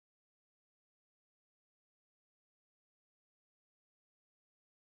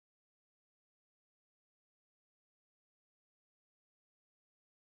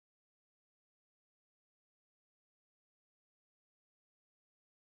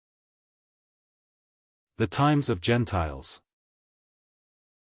The times of Gentiles.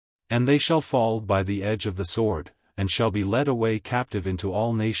 And they shall fall by the edge of the sword, and shall be led away captive into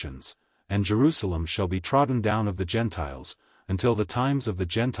all nations, and Jerusalem shall be trodden down of the Gentiles, until the times of the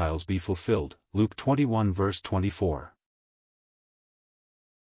Gentiles be fulfilled. Luke 21 verse 24.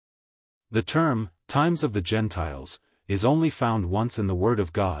 The term, times of the Gentiles, is only found once in the Word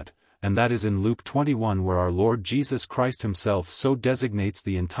of God, and that is in Luke 21, where our Lord Jesus Christ himself so designates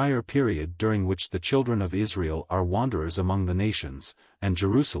the entire period during which the children of Israel are wanderers among the nations, and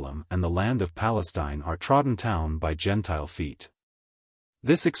Jerusalem and the land of Palestine are trodden down by Gentile feet.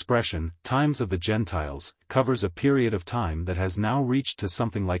 This expression, times of the Gentiles, covers a period of time that has now reached to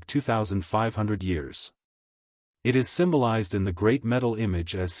something like 2,500 years. It is symbolized in the great metal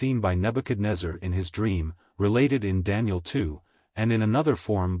image as seen by Nebuchadnezzar in his dream, related in Daniel 2, and in another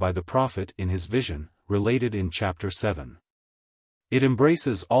form by the prophet in his vision, related in chapter 7. It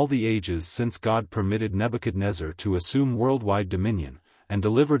embraces all the ages since God permitted Nebuchadnezzar to assume worldwide dominion, and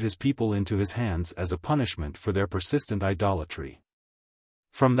delivered his people into his hands as a punishment for their persistent idolatry.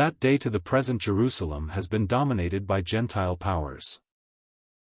 From that day to the present, Jerusalem has been dominated by Gentile powers.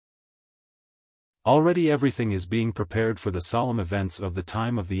 Already everything is being prepared for the solemn events of the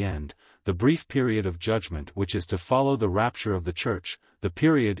time of the end, the brief period of judgment which is to follow the rapture of the church, the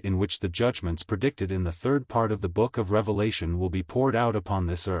period in which the judgments predicted in the third part of the book of Revelation will be poured out upon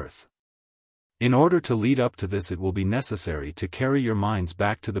this earth. In order to lead up to this, it will be necessary to carry your minds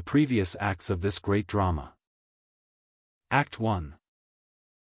back to the previous acts of this great drama. Act 1.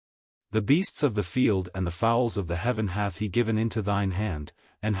 The beasts of the field and the fowls of the heaven hath he given into thine hand,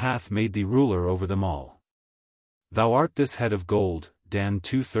 and hath made thee ruler over them all. Thou art this head of gold. Dan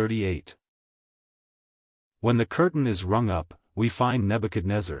 2:38. When the curtain is rung up, we find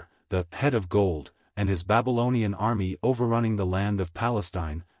Nebuchadnezzar, the head of gold, and his Babylonian army overrunning the land of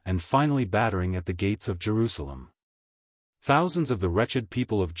Palestine, and finally battering at the gates of Jerusalem. Thousands of the wretched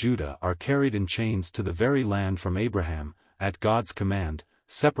people of Judah are carried in chains to the very land from Abraham, at God's command,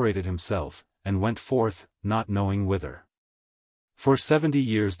 separated himself, and went forth, not knowing whither. For 70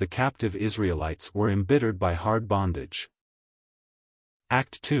 years the captive Israelites were embittered by hard bondage.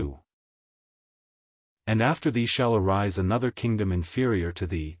 Act 2. And after thee shall arise another kingdom inferior to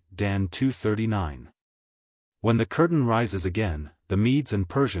thee. Dan 2:39. When the curtain rises again, the Medes and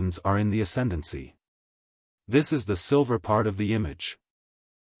Persians are in the ascendancy. This is the silver part of the image.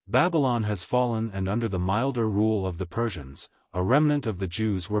 Babylon has fallen, and under the milder rule of the Persians, a remnant of the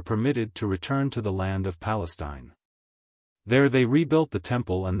Jews were permitted to return to the land of Palestine. There they rebuilt the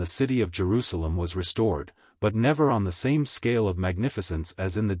temple, and the city of Jerusalem was restored, but never on the same scale of magnificence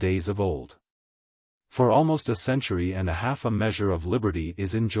as in the days of old. For almost a century and a half a measure of liberty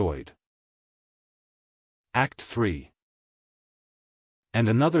is enjoyed. Act 3. And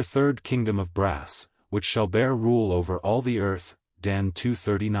another third kingdom of brass, which shall bear rule over all the earth. Dan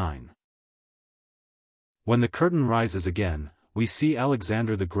 2:39. When the curtain rises again, we see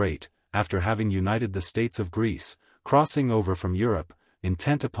Alexander the Great, after having united the states of Greece, crossing over from Europe,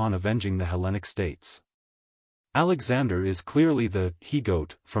 intent upon avenging the Hellenic states. Alexander is clearly the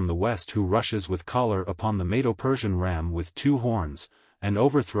he-goat from the west who rushes with choler upon the Medo-Persian ram with two horns, and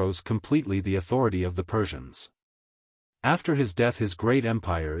overthrows completely the authority of the Persians. After his death his great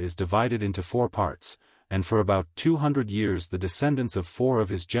empire is divided into 4 parts, and for about 200 years the descendants of 4 of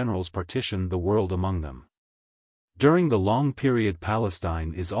his generals partition the world among them. During the long period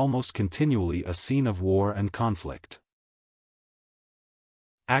Palestine is almost continually a scene of war and conflict.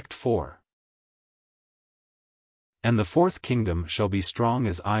 Act 4. And the fourth kingdom shall be strong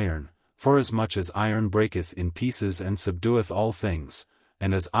as iron, forasmuch as iron breaketh in pieces and subdueth all things,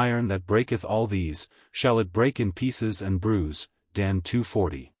 and as iron that breaketh all these, shall it break in pieces and bruise. Dan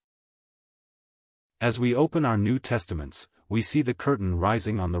 2:40. As we open our New Testaments, we see the curtain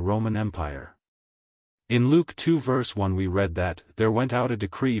rising on the Roman Empire. In Luke 2 verse 1 we read that, there went out a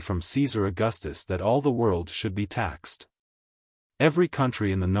decree from Caesar Augustus that all the world should be taxed. Every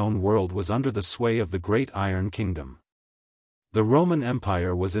country in the known world was under the sway of the great Iron Kingdom. The Roman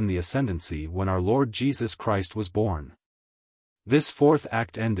Empire was in the ascendancy when our Lord Jesus Christ was born. This fourth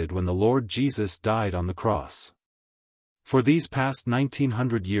act ended when the Lord Jesus died on the cross. For these past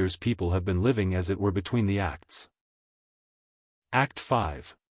 1900 years people have been living as it were between the acts. Act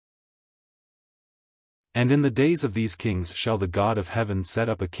 5. And in the days of these kings shall the God of heaven set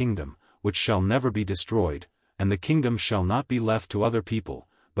up a kingdom, which shall never be destroyed, and the kingdom shall not be left to other people,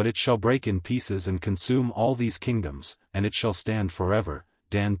 but it shall break in pieces and consume all these kingdoms, and it shall stand forever.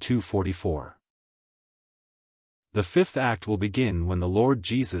 Dan 2:44. The fifth act will begin when the Lord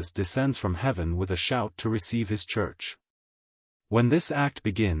Jesus descends from heaven with a shout to receive his church. When this act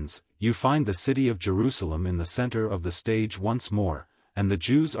begins, you find the city of Jerusalem in the center of the stage once more, and the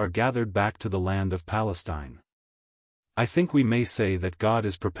Jews are gathered back to the land of Palestine. I think we may say that God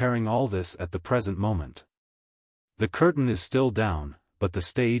is preparing all this at the present moment. The curtain is still down, but the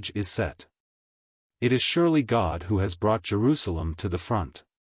stage is set. It is surely God who has brought Jerusalem to the front.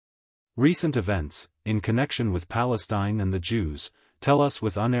 Recent events, in connection with Palestine and the Jews, tell us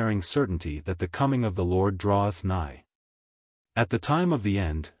with unerring certainty that the coming of the Lord draweth nigh. At the time of the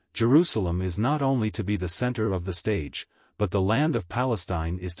end, Jerusalem is not only to be the center of the stage, but the land of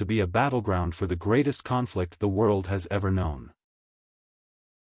Palestine is to be a battleground for the greatest conflict the world has ever known.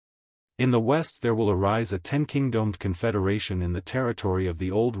 In the West there will arise a 10-kingdomed confederation in the territory of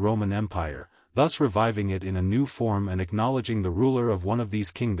the old Roman Empire, thus reviving it in a new form and acknowledging the ruler of one of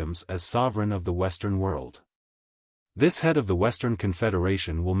these kingdoms as sovereign of the Western world. This head of the Western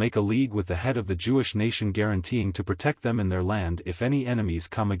Confederation will make a league with the head of the Jewish nation, guaranteeing to protect them in their land if any enemies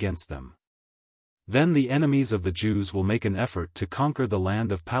come against them. Then the enemies of the Jews will make an effort to conquer the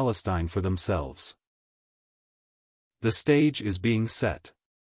land of Palestine for themselves. The stage is being set.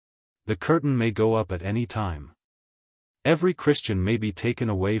 The curtain may go up at any time. Every Christian may be taken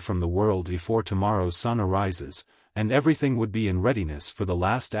away from the world before tomorrow's sun arises, and everything would be in readiness for the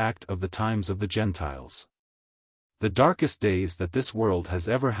last act of the times of the Gentiles. The darkest days that this world has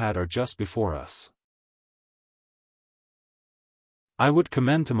ever had are just before us. I would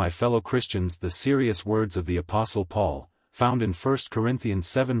commend to my fellow Christians the serious words of the Apostle Paul, found in 1 Corinthians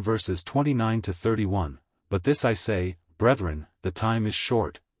 7 verses 29 to 31, "But this I say, brethren, the time is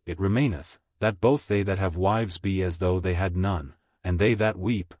short, it remaineth, that both they that have wives be as though they had none, and they that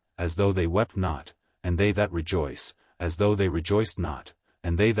weep, as though they wept not, and they that rejoice, as though they rejoiced not,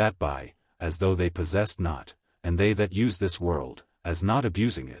 and they that buy, as though they possessed not, and they that use this world, as not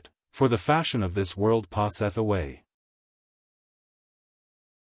abusing it, for the fashion of this world passeth away."